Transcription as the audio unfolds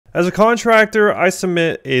As a contractor, I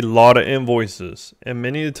submit a lot of invoices, and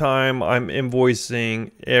many of the time I'm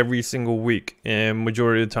invoicing every single week, and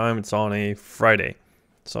majority of the time it's on a Friday.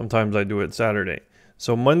 Sometimes I do it Saturday.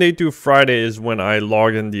 So Monday through Friday is when I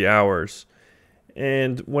log in the hours.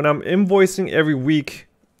 And when I'm invoicing every week,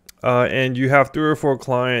 and you have 3 or 4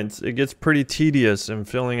 clients, it gets pretty tedious in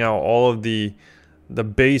filling out all of the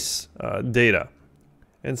base data.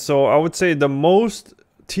 And so I would say the most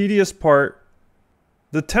tedious part,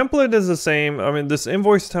 the template is the same. I mean, this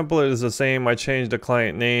invoice template is the same. I changed the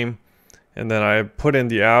client name and then I put in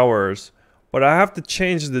the hours, but I have to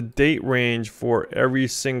change the date range for every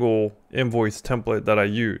single invoice template that I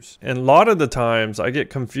use. And a lot of the times I get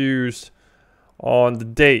confused on the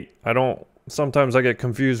date. Sometimes I get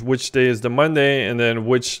confused which day is the Monday and then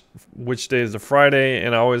which day is the Friday,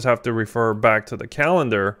 and I always have to refer back to the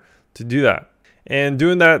calendar to do that. And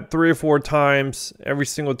doing that 3 or 4 times, every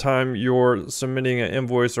single time you're submitting an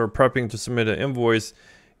invoice or prepping to submit an invoice,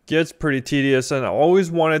 gets pretty tedious. And I always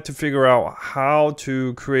wanted to figure out how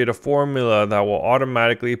to create a formula that will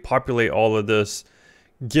automatically populate all of this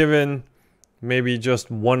given maybe just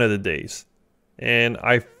one of the days. And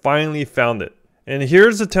I finally found it. And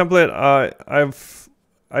here's the template.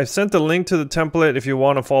 I've sent the link to the template if you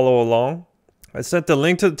want to follow along. I sent the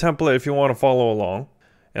link to the template if you want to follow along.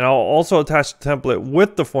 And I'll also attach the template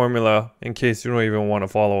with the formula in case you don't even want to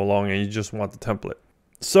follow along and you just want the template.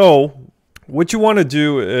 So what you want to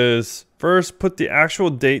do is first put the actual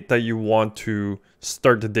date that you want to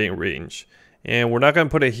start the date range. And we're not going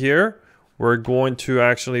to put it here. We're going to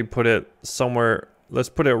actually put it somewhere. Let's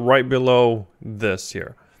put it right below this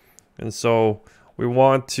here. And so we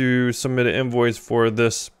want to submit an invoice for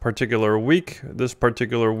this particular week. This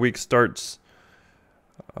particular week starts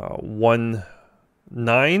 1/9.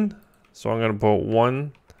 So I'm going to put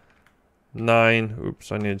 1/9.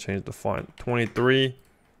 Oops, I need to change the font. 23.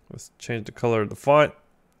 Let's change the color of the font.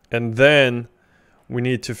 And then we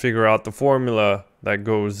need to figure out the formula that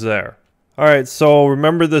goes there. All right, so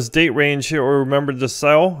remember this date range here, or remember the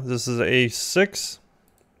cell. This is A6.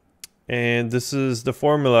 And this is the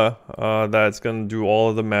formula that's going to do all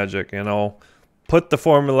of the magic. And I'll put the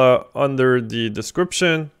formula under the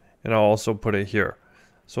description, and I'll also put it here.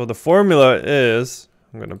 So the formula is,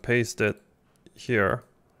 I'm going to paste it here,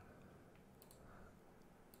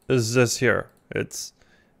 is this here. It's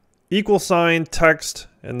equal sign, text,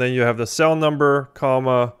 and then you have the cell number,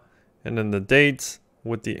 comma, and then the dates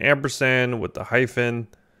with the ampersand, with the hyphen,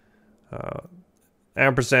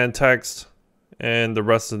 ampersand text, and the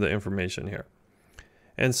rest of the information here.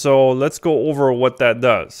 And so let's go over what that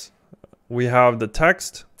does. We have the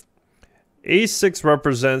text. A6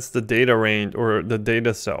 represents the data range or the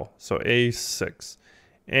data cell. So A6.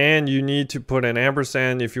 And you need to put an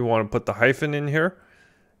ampersand if you want to put the hyphen in here.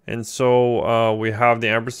 And so we have the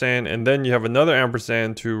ampersand, and then you have another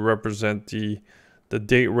ampersand to represent the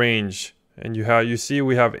date range. And you see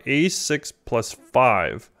we have A6 plus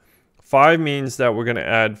 5. 5 means that we're going to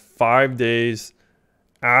add 5 days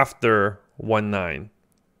after 1/9.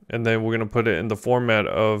 And then we're going to put it in the format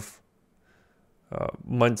of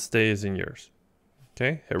months, days, and years.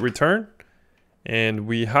 Okay, hit return. And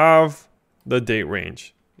we have the date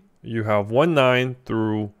range. You have 1/9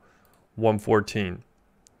 through 1/14.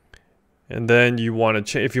 And then you want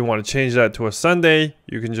to if you want to change that to a Sunday,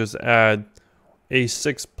 you can just add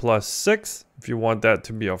A6 plus 6. If you want that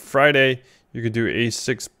to be a Friday, you could do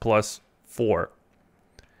A6 plus 4.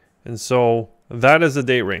 And so that is the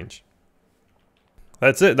date range.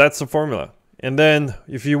 That's it. That's the formula. And then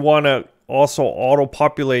if you want to also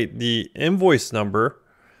auto-populate the invoice number,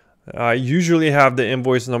 I usually have the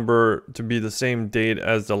invoice number to be the same date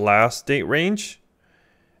as the last date range.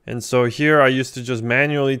 And so here I used to just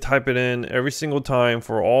manually type it in every single time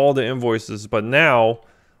for all the invoices. But now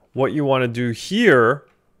what you want to do here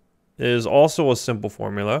is also a simple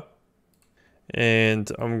formula. And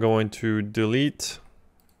I'm going to delete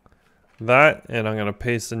that, and I'm going to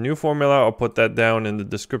paste a new formula. I'll put that down in the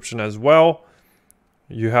description as well.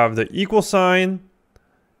 You have the equal sign,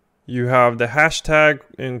 you have the hashtag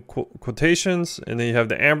in quotations, and then you have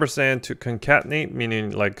the ampersand to concatenate,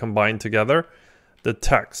 meaning like combine together the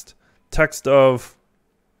text of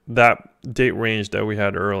that date range that we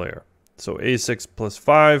had earlier. So A6 plus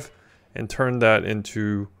 5, and turn that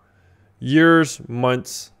into years,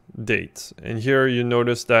 months, dates. And here you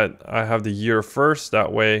notice that I have the year first.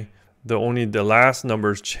 That way only the last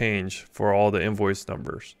numbers change for all the invoice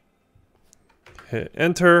numbers. Hit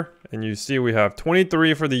enter, and you see we have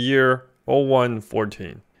 23 for the year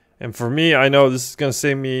 0114. And for me, I know this is going to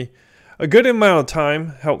save me a good amount of time,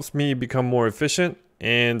 helps me become more efficient,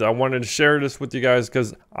 and I wanted to share this with you guys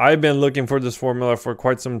because I've been looking for this formula for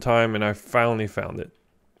quite some time and I finally found it.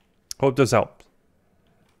 Hope this helps.